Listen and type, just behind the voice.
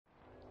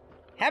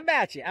How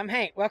about you? I'm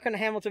Hank. Welcome to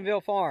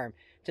Hamiltonville Farm.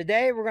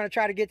 Today we're going to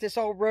try to get this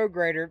old road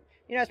grader.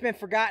 You know, it's been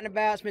forgotten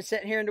about. It's been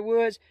sitting here in the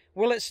woods.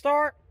 Will it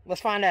start?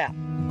 Let's find out.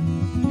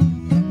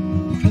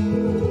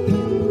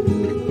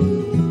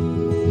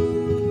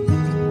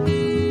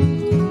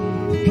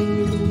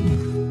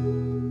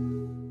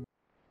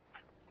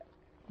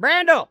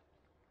 Brandel!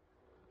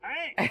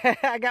 Hey.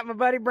 I got my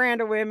buddy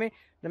Brandel with me,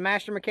 the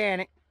master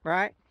mechanic,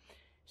 right?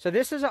 So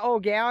this is an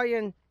old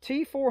GALION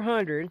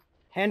T400.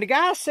 And the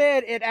guy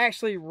said it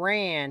actually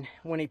ran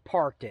when he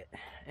parked it.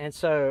 And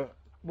so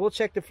we'll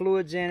check the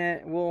fluids in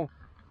it. We'll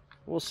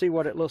see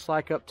what it looks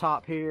like up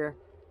top here.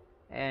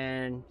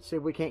 And see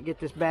if we can't get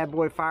this bad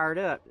boy fired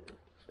up.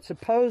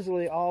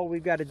 Supposedly all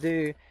we've got to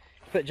do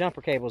is put jumper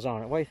cables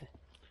on it. What do you think?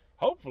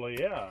 Hopefully,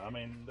 yeah. I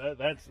mean,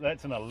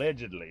 that's an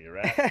allegedly,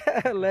 right?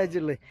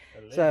 Allegedly.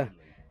 Allegedly. So,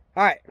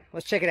 all right,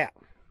 let's check it out.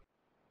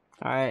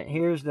 All right,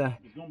 here's the...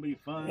 It's going to be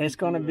fun. It's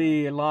going to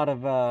be a lot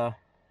of, I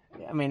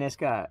mean, it's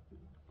got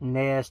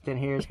nest in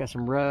here. It's got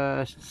some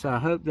rust. So I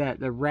hope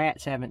that the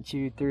rats haven't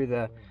chewed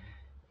through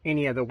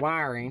any of the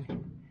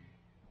wiring.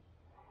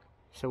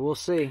 So we'll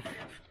see.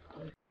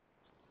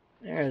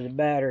 There's a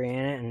battery in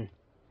it, and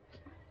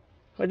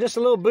well, just a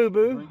little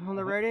boo-boo on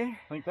the radiator.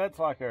 I think that's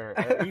like our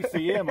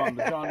ECM on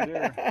the John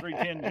Deere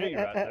 310G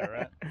right there,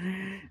 right?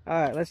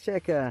 All right, let's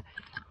check.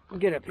 We'll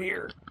get up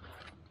here.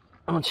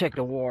 I'm gonna check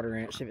the water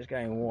in it, see if it's got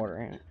any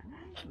water in it.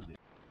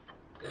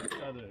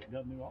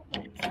 Got a new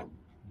alternator.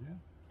 Yeah.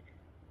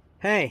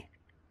 Hey,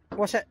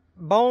 what's that?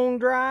 Bone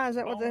dry? Is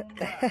that Bone what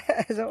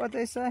that? Is that what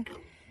they say?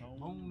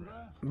 Bone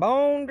dry.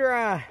 Bone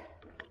dry.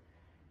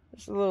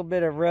 Just a little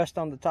bit of rust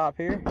on the top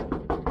here.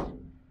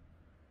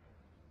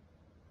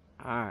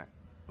 All right,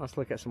 let's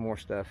look at some more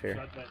stuff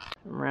here.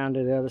 Around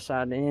to the other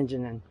side of the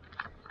engine, and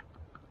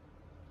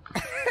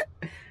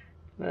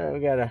we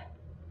got a.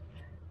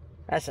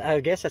 I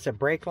guess that's a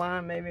brake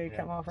line. Maybe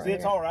come off right. See,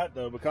 it's here. all right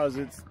though, because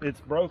it's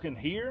broken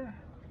here,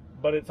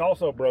 but it's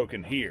also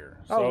broken here.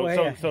 So Oh, well,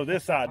 yeah. so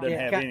this side doesn't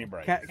have any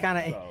brakes. Kind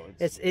of, so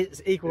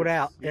it's equaled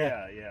out.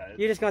 Yeah.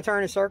 You're just gonna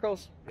turn in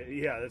circles.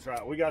 Yeah, that's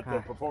right. We got the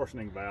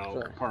proportioning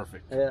valve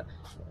perfect. Yeah.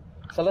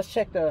 So let's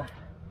check the.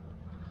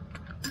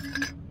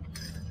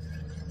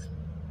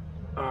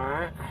 All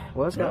right.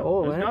 Well, it's got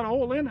oil in it. It's got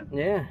oil in it.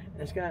 Yeah,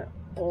 it's got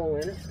oil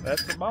in it.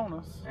 That's the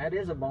bonus. That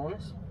is a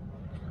bonus.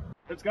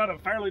 It's got a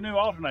fairly new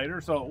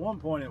alternator, so at one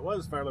point it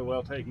was fairly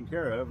well taken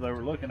care of. They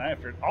were looking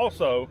after it.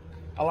 Also,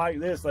 I like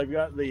this. They've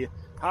got the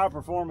high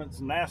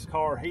performance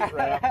NASCAR heat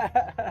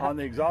wrap on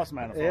the exhaust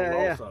manifold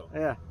also.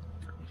 Yeah.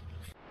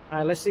 All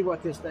right, let's see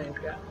what this thing's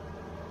got.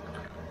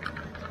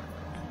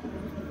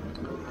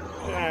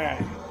 All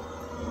right.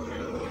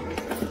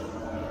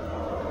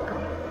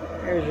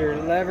 There's your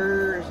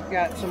levers.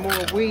 Got some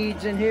more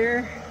weeds in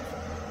here.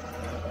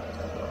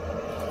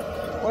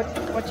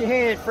 What you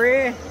had,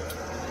 Fred?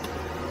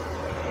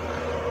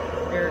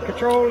 Your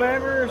control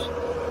levers.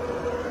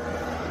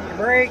 Your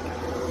brake.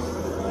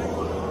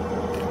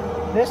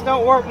 This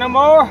don't work no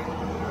more.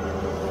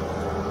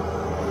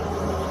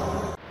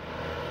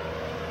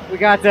 We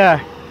got the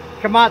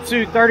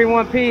Komatsu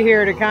 31P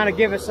here to kind of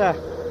give us a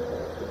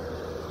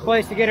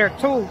place to get our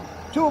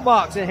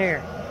toolbox in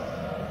here.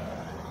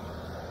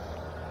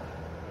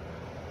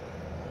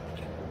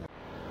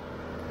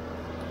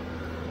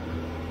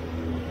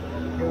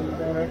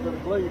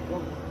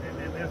 And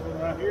then this one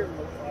right here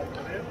looks like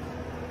this.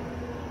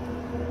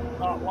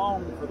 Not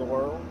long for the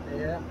world.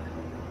 Yeah.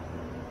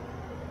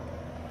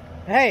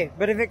 Hey,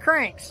 but if it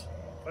cranks.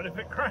 But if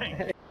it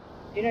cranks.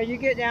 You know, you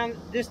get down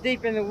this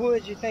deep in the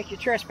woods, you think you're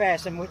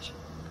trespassing, which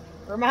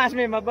reminds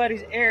me of my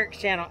buddy's Eric's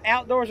channel.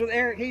 Outdoors with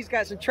Eric, he's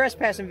got some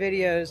trespassing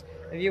videos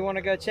if you want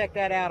to go check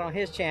that out on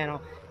his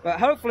channel. But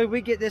hopefully we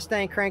get this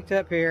thing cranked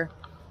up here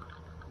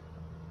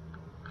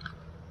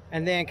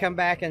and then come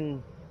back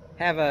and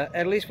have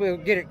at least we'll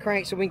get it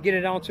cranked so we can get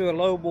it onto a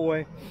low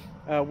boy,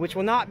 which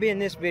will not be in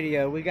this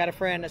video. We got a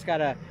friend that's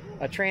got a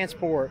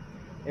transport.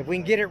 If we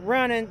can get it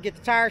running, get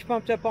the tires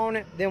pumped up on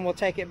it, then we'll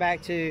take it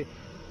back to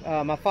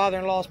my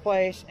father-in-law's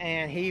place,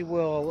 and he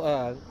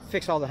will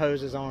fix all the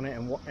hoses on it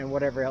and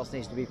whatever else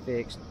needs to be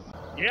fixed.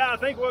 Yeah, I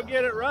think we'll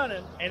get it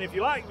running. And if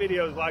you like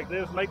videos like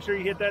this, make sure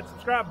you hit that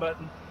subscribe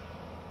button.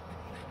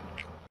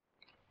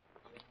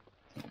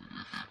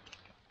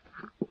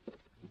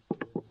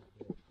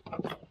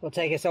 We'll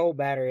take this old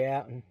battery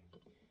out and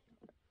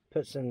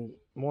put some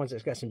ones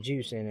that's got some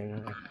juice in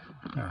it.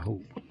 I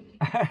hope.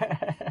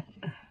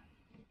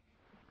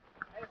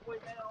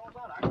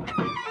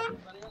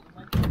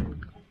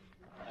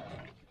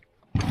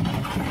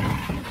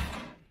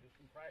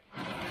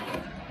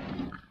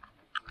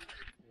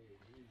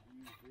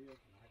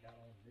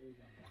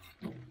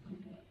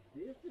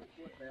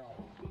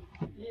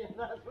 Yeah,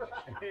 that's right.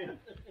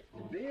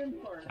 Then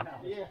learn how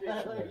to Yeah.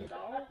 fix it,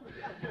 dog.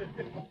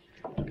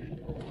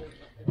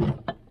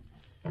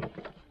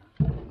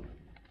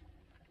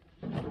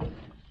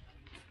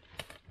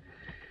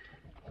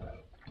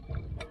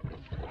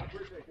 I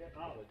appreciate that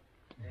knowledge.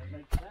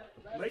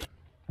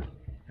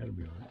 That'll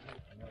be all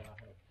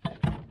right.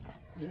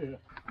 Yeah.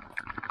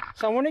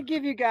 So I want to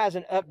give you guys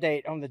an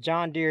update on the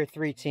John Deere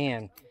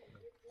 310.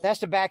 That's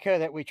the backhoe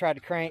that we tried to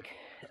crank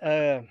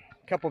a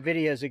couple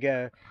videos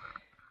ago.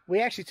 We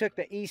actually took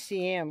the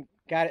ECM,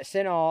 got it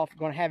sent off,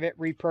 going to have it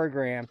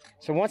reprogrammed.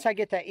 So once I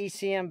get that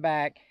ECM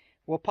back,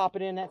 we'll pop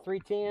it in that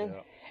 310,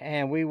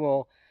 and we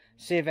will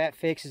see if that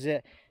fixes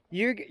it.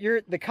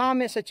 The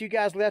comments that you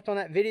guys left on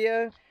that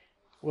video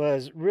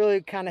was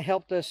really kind of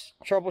helped us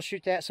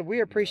troubleshoot that, so we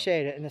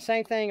appreciate it. And the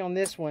same thing on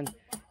this one.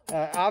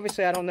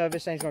 Obviously, I don't know if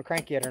this thing's going to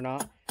crank yet or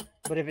not,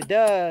 but if it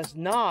does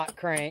not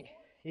crank,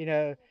 you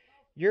know,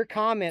 your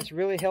comments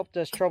really helped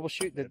us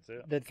troubleshoot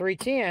the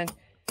 310.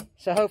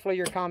 So hopefully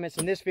your comments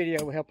in this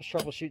video will help us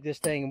troubleshoot this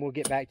thing, and we'll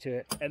get back to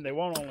it. And they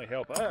won't only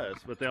help us,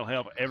 but they'll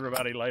help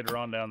everybody later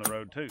on down the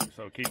road too.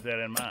 So keep that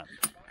in mind.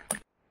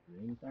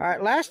 All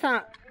right, last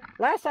time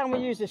we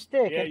used a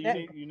stick. Yeah,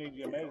 you need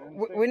your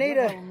measuring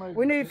stick.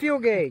 We need a fuel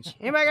gauge.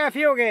 Anybody got a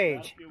fuel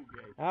gauge? Fuel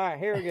gauge. All right,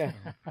 here we go.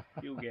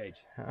 Fuel gauge.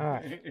 All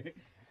right.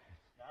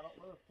 I don't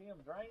know if Tim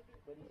drank it,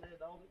 but he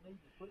said all it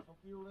needs is put some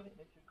fuel in it and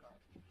it should crank.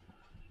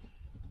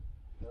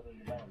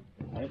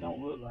 It don't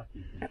look like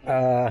it.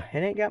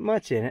 It ain't got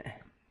much in it.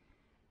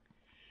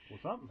 Well,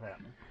 something's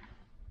happening.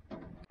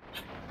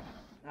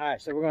 All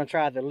right, so we're gonna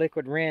try the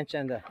liquid wrench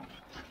and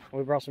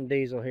we brought some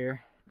diesel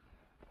here.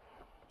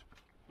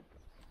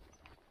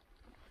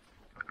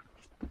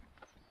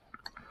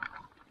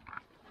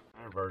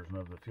 Our version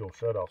of the fuel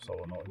shutoff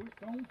solenoid.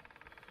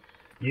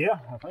 Yeah,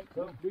 I think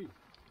so.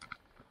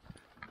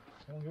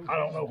 I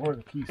don't know where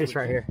the key It's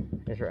right here.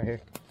 It's right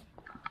here.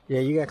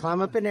 Yeah, you gotta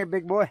climb up in there,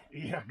 big boy.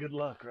 Yeah, good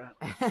luck, right?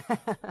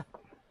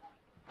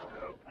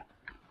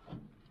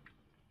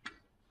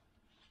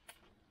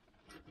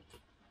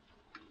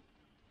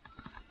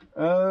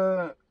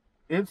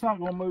 It's not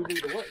gonna move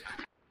either way.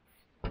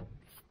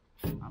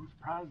 I'm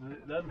surprised that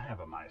it doesn't have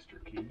a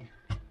master key.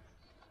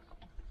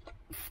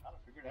 I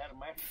figured it had a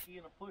master key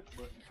and a push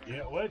button.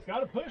 Yeah, well, it's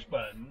got a push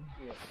button,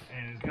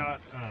 and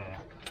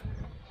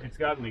it's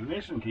got an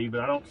ignition key, but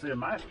I don't see a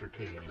master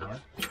key anymore.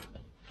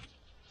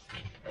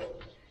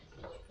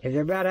 If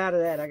they're about out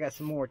of that, I got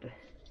some more to.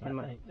 I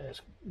think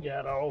that's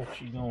got all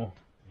she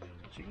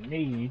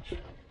needs.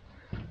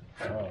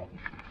 Just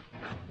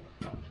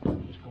gonna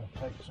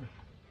take some.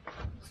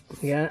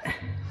 You got it?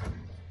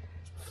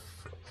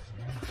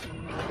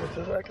 That's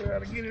exactly how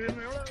to get it in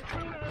there.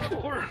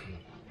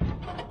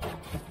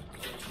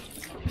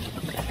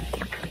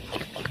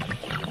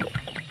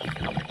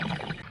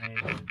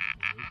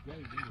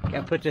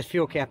 Gotta put this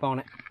fuel cap on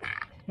it.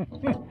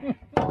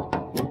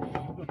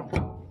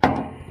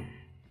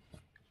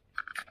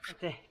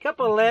 Okay,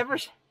 couple of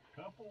levers.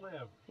 Couple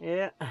levers.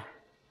 Yeah.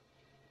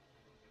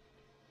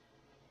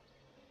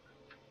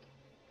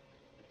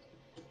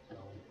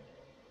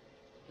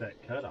 That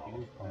cutoff.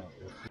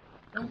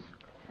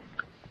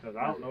 Because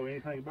I don't know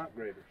anything about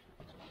graders.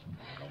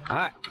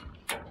 Alright.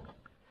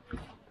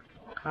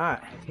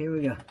 Alright, here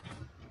we go.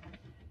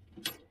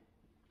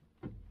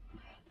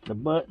 The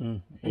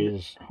button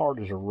is hard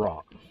as a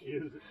rock.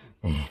 Is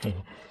it?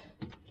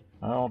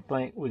 I don't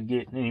think we're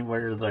getting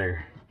anywhere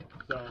there.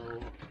 So,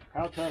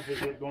 how tough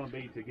is it going to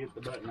be to get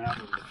the button out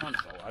of the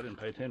console? I didn't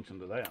pay attention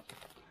to that.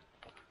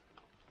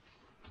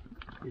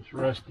 It's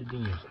rusted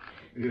in.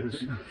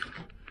 Is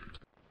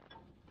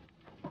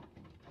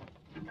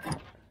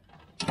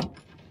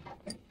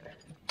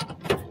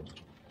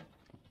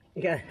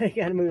You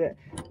gotta move that.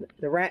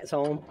 The rat's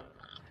home.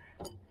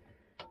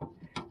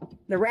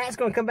 The rat's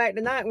gonna come back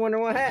tonight and wonder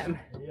what happened.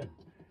 Yeah.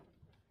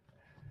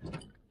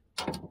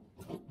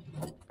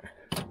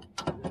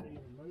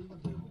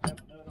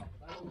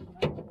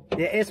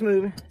 Yeah, it's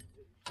moving.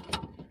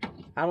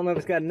 I don't know if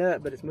it's got a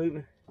nut, but it's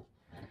moving.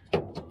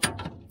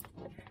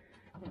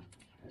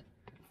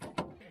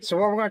 So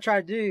what we're going to try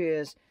to do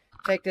is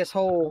take this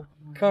whole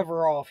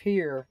cover off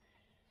here.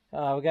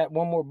 We got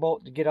one more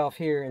bolt to get off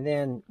here, and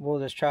then we'll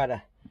just try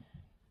to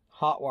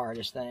hot wire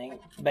this thing,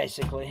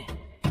 basically.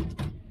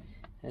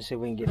 Let's see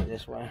if we can get it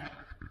this way.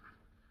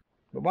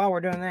 But while we're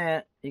doing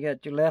that, you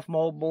got your left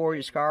mold board,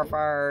 your scarf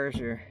wires,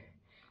 your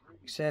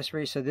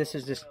accessories. So this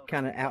is just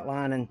kind of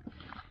outlining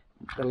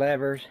the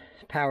levers,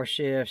 power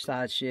shift,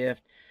 side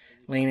shift,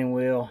 leaning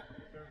wheel,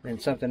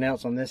 and something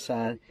else on this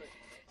side.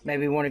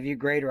 Maybe one of you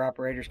grader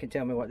operators can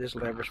tell me what this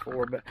lever's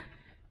for, but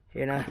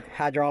you know,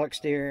 hydraulic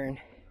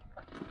steering.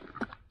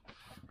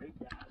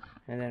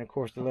 And then of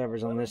course the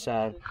levers on this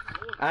side.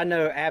 I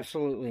know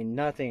absolutely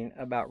nothing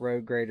about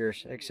road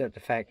graders except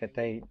the fact that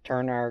they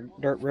turn our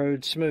dirt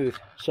roads smooth.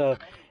 So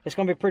it's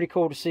gonna be pretty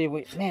cool to see.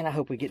 Man, I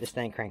hope we get this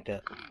thing cranked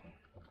up.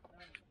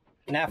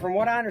 Now, from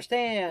what I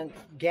understand,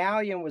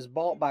 Galion was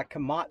bought by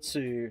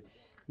Komatsu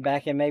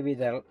back in maybe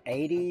the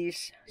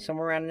 80s,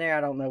 somewhere around there.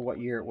 I don't know what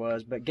year it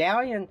was, but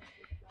Galion,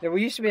 there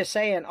used to be a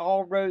saying,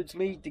 all roads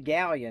lead to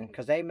Galion,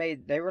 because they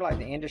were like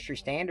the industry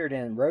standard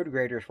in road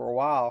graders for a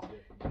while.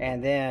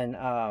 And then,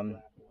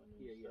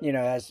 you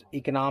know, as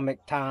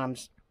economic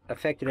times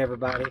affected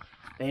everybody,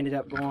 they ended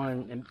up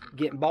going and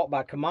getting bought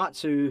by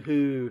Komatsu,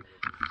 who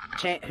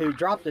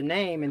dropped the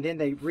name, and then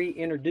they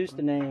reintroduced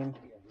the name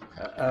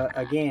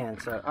again.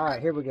 So all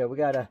right, here we go. We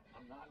got a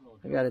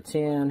I got a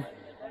 10.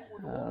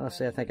 Let's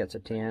see, I think that's a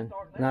 10,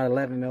 not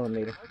 11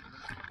 millimeter.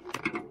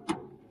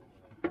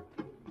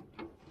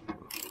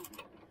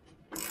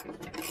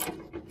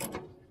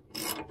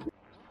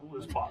 Pull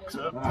this box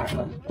up.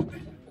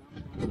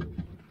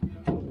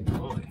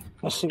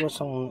 Let's see what's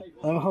on.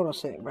 Let me hold on a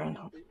second,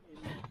 Brandon.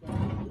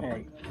 There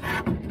you go.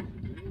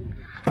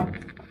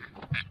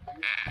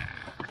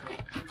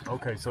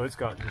 Okay, so it's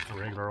got just a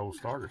regular old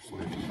starter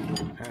switch,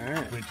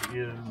 Alright. which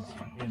is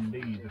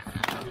indeed.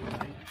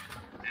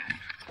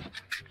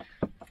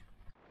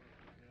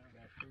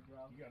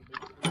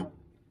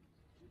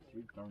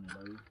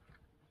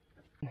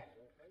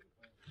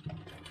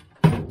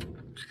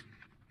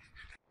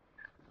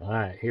 All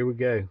right, here we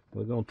go.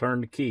 We're gonna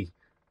turn the key.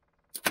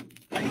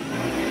 The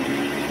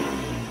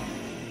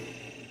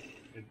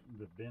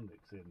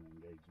Bendix isn't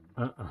engaging.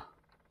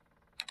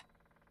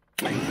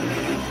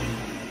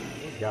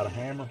 Got a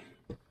hammer.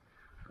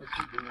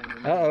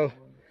 Uh-oh.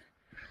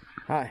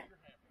 Hi.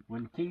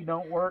 When the key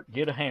don't work,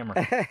 get a hammer.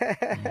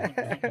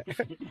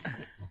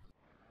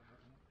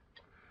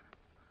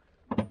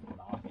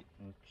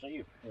 See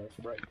if it's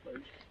break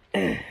loose.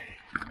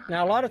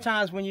 Now, a lot of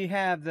times when you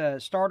have the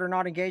starter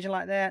not engaging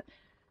like that,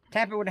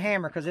 tap it with a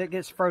hammer because it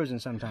gets frozen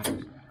sometimes.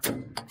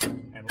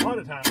 And a lot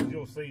of times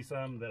you'll see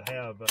some that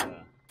have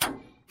the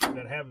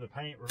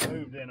paint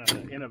removed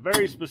in a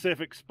very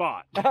specific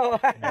spot, Oh.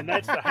 and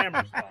that's the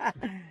hammer spot.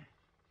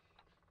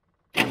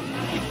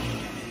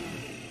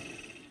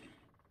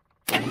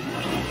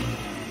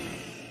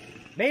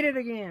 Beat it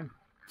again.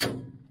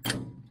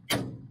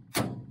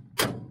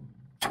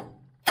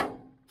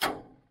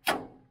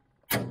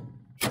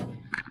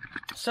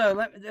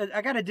 So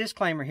I got a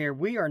disclaimer here.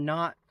 We are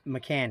not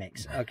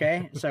mechanics,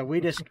 okay? So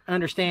we just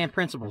understand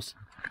principles.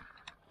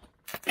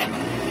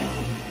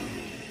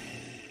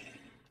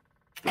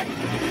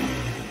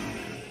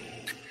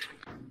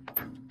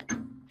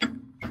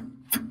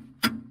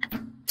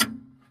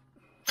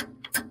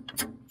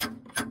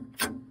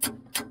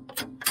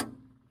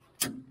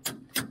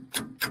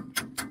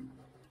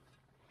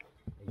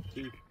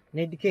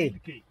 Need the key. The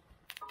key.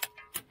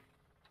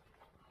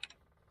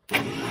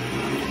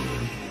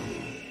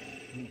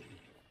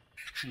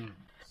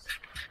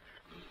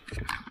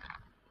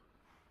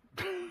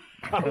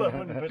 I love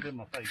when you put it in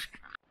my face.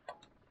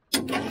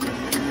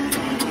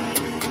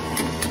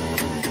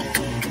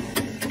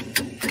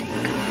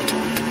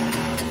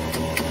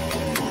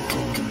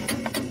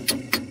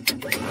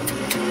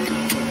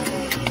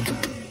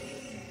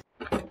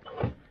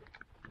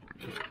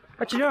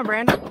 What you doing,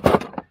 Brandon?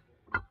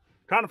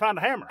 Trying to find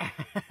a hammer. Just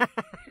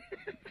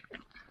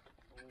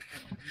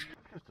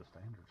a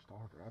standard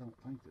starter. I don't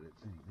think that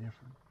it's any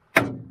different.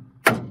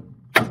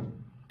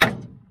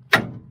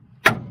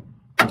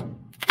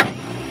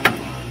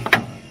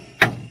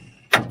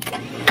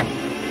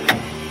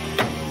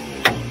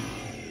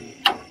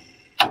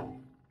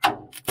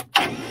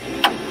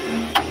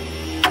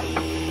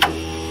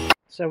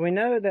 So we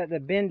know that the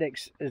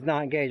Bendix is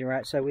not engaging,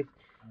 right? So we're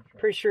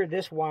pretty sure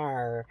this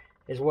wire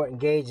is what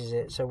engages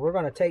it. So we're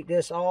going to take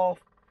this off,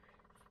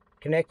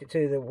 connect it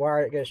to the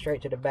wire that goes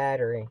straight to the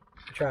battery.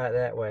 Try it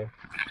that way.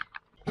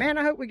 Man,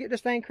 I hope we get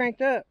this thing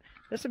cranked up.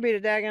 This will be the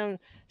daggone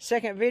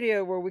second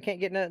video where we can't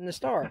get nothing to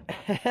start.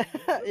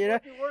 You know,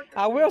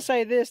 I will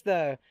say this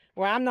though.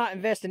 Well, I'm not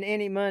investing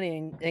any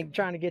money in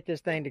trying to get this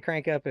thing to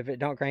crank up if it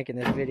don't crank in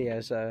this video.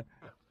 So,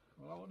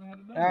 Well, I wouldn't have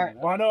had to do all right.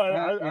 that. Well, I know.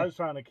 I was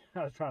trying to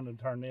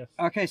turn this.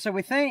 Okay, so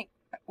we think,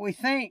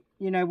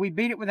 you know, we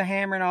beat it with a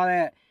hammer and all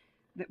that.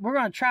 We're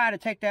going to try to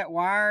take that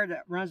wire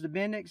that runs the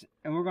Bendix,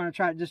 and we're going to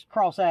try to just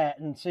cross that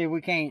and see if we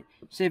can't,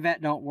 see if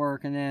that don't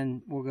work, and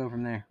then we'll go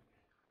from there.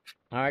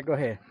 All right, go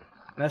ahead.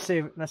 Let's see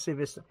if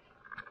it's...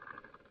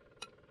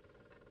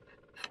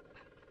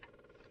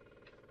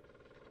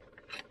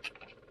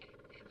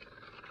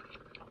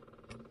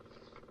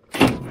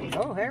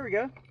 Oh, there we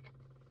go.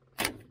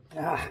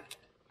 Ah.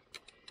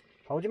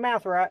 Hold your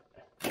mouth right.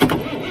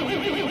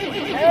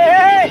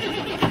 Hey!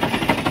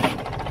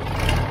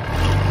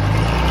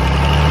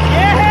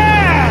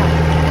 Yeah!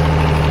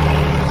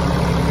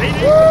 He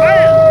needs Woo! the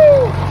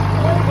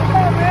man. Come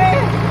on,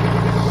 man!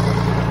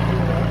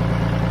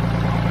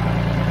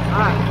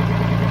 All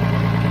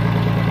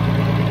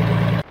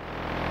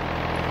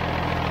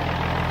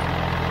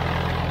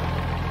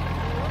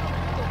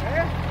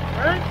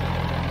right.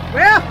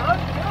 Well,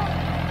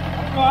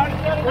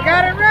 we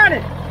got it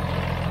running.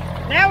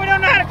 Now we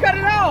don't know how to cut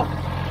it off.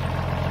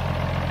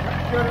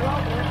 Cut it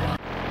off, man.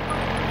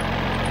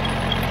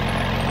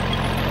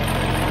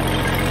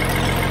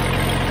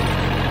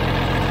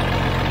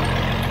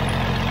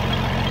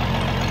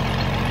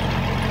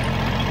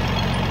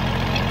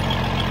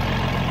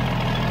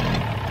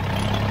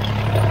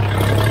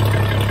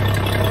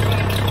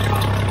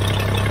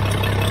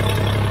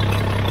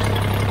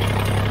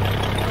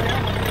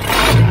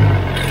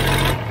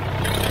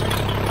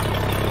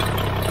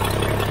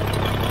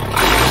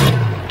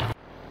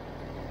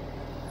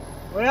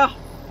 Well,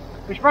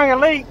 we sprung a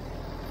leak.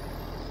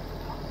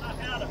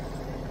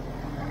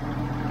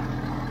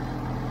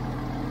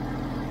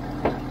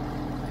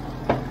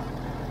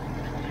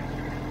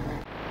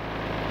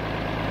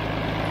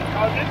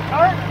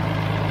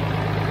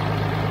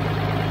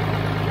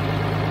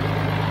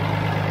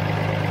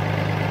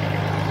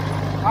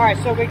 All right,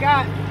 so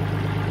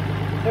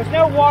there's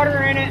no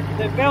water in it.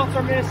 The belts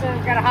are missing.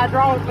 Got a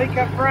hydraulic leak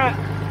up front.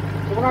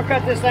 So we're gonna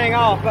cut this thing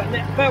off.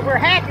 But we're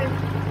happy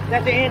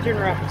that the engine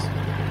runs.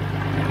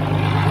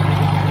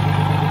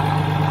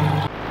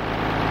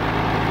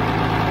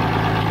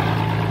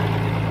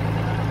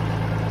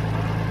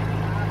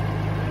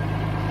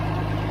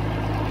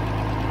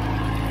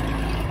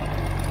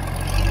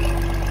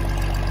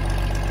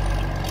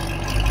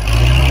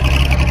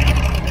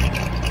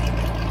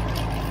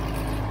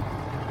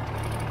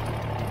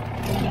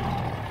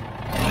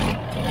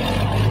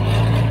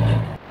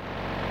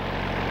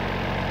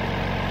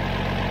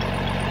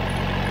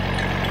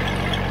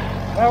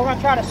 Well, we're going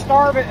to try to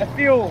starve it of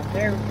fuel.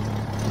 There.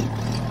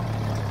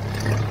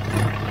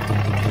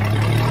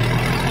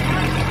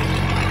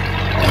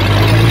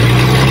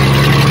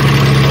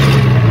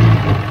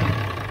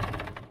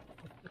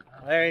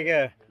 There you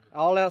go.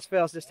 All else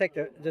fails, just take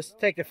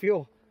the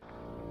fuel.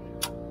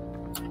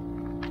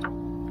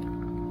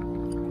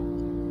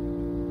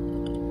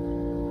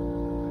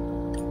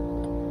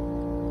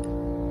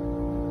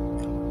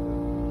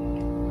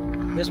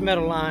 This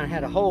metal line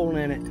had a hole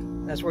in it.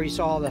 That's where you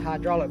saw the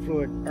hydraulic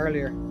fluid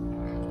earlier.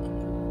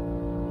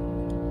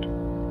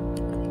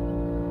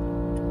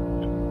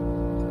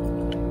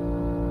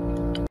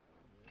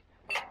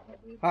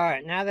 All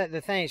right, now that the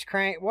thing's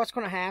cranked, what's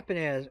going to happen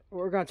is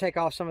we're going to take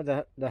off some of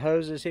the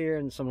hoses here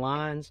and some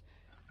lines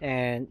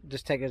and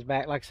just take us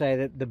back. Like I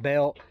say, the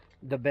belt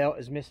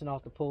is missing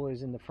off the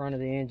pulleys in the front of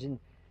the engine.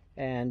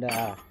 And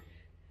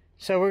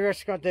so we're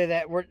just going to do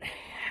that.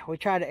 We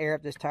tried to air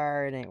up this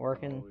tire, it ain't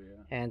working. Oh, yeah.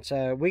 And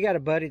so we got a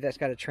buddy that's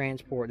got a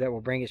transport that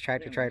will bring his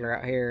tractor trailer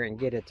out here and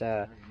get it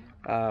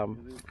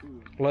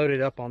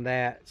loaded up on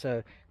that.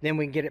 So then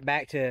we can get it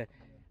back to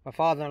my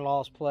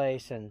father-in-law's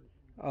place and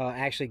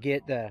actually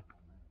get it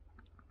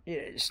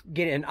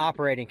in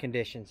operating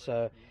condition.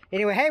 So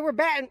anyway, hey, we're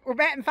batting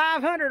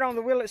 500 on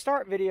the Will It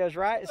Start videos,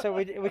 right? So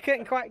we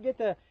couldn't quite get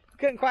the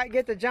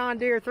John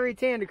Deere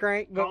 310 to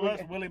crank, but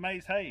that's Willie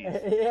Mays Hayes.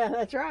 Yeah,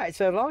 that's right.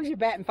 So as long as you're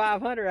batting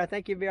 500, I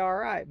think you'll be all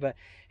right. But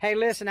hey,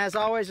 listen, as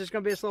always, there's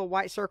going to be this little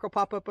white circle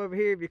pop up over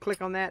here. If you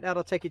click on that,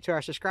 that'll take you to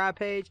our subscribe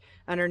page.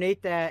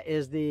 Underneath that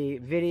is the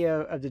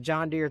video of the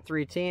John Deere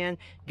 310.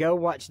 Go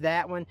watch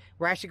that one.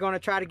 We're actually going to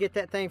try to get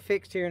that thing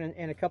fixed here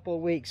in a couple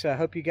of weeks. So I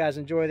hope you guys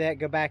enjoy that.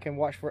 Go back and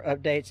watch for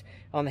updates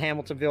on the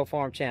Hamiltonville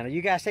Farm channel.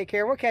 You guys take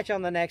care. We'll catch you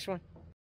on the next one.